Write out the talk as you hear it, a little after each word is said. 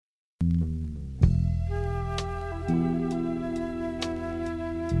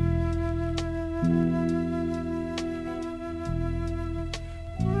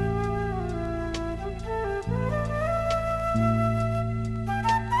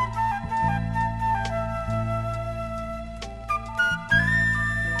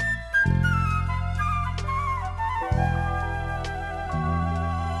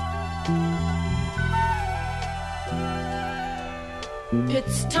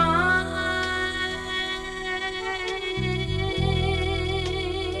time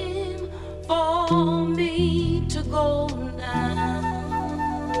for me to go now.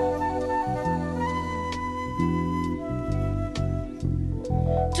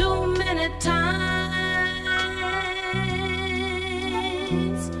 Too many times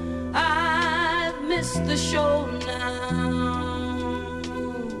I've missed the show now.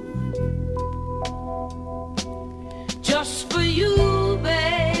 Just for you,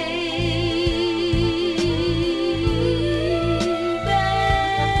 baby.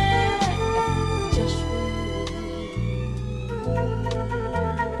 Just for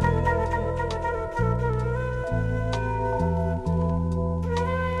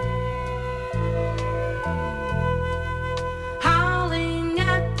howling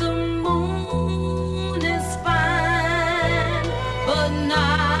at the moon is fine, but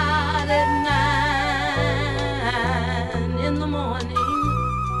not at night in the morning.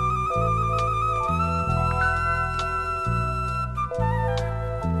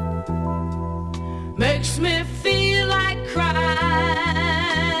 Makes me feel like crying.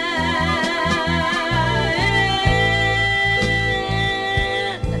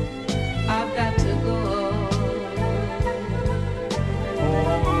 I've got to go.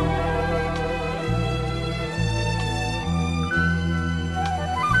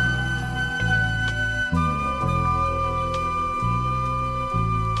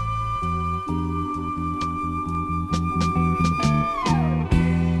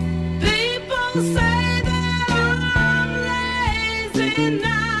 People say that I'm lazy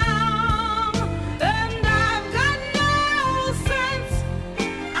now, and I've got no sense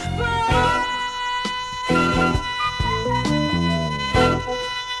of pride.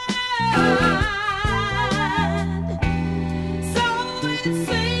 So it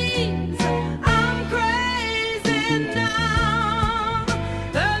seems I'm crazy now,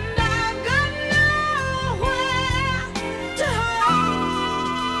 and I've got nowhere to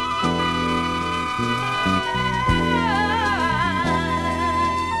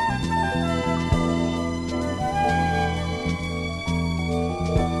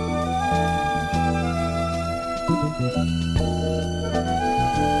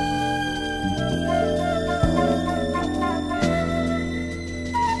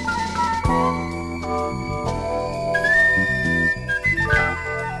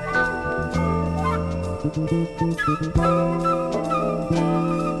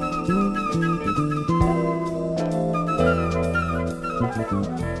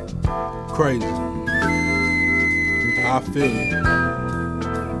Crazy. I feel it.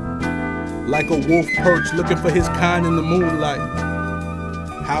 Like a wolf perched looking for his kind in the moonlight.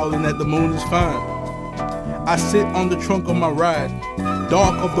 Howling at the moon is fine. I sit on the trunk of my ride.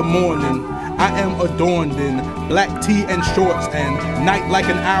 Dark of the morning, I am adorned in black tee and shorts, and night like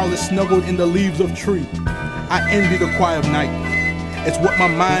an owl is snuggled in the leaves of tree. I envy the quiet of night. It's what my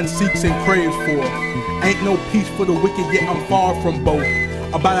mind seeks and craves for. Ain't no peace for the wicked, yet I'm far from both.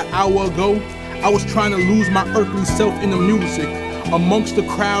 About an hour ago, I was trying to lose my earthly self in the music. Amongst the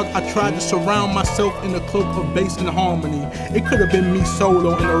crowd, I tried to surround myself in a cloak of bass and harmony. It could have been me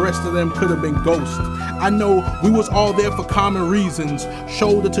solo, and the rest of them could have been ghosts. I know we was all there for common reasons,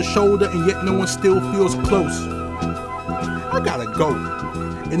 shoulder to shoulder, and yet no one still feels close. I gotta go.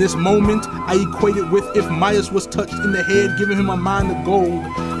 In this moment, I equate it with if Midas was touched in the head, giving him a mind of gold.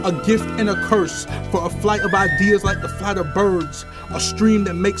 A gift and a curse for a flight of ideas like the flight of birds. A stream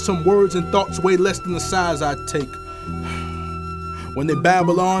that makes some words and thoughts way less than the size I take. When they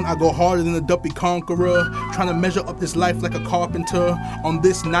babble on, I go harder than the dumpy conqueror, trying to measure up this life like a carpenter. On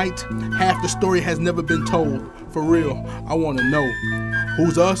this night, half the story has never been told. For real, I wanna know.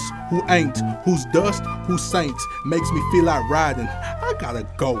 Who's us, who ain't, who's dust, who's saints. Makes me feel like riding. I gotta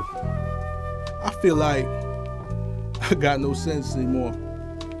go. I feel like I got no sense anymore.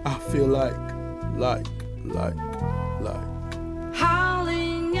 I feel like.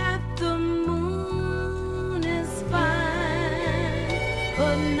 howling at the moon is fine,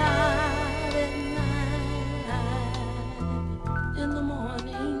 but not at night in the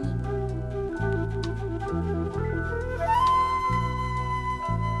morning.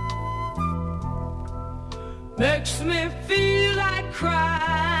 Makes me feel like crying.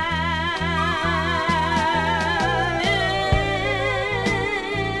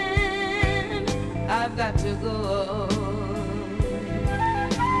 I've got to go.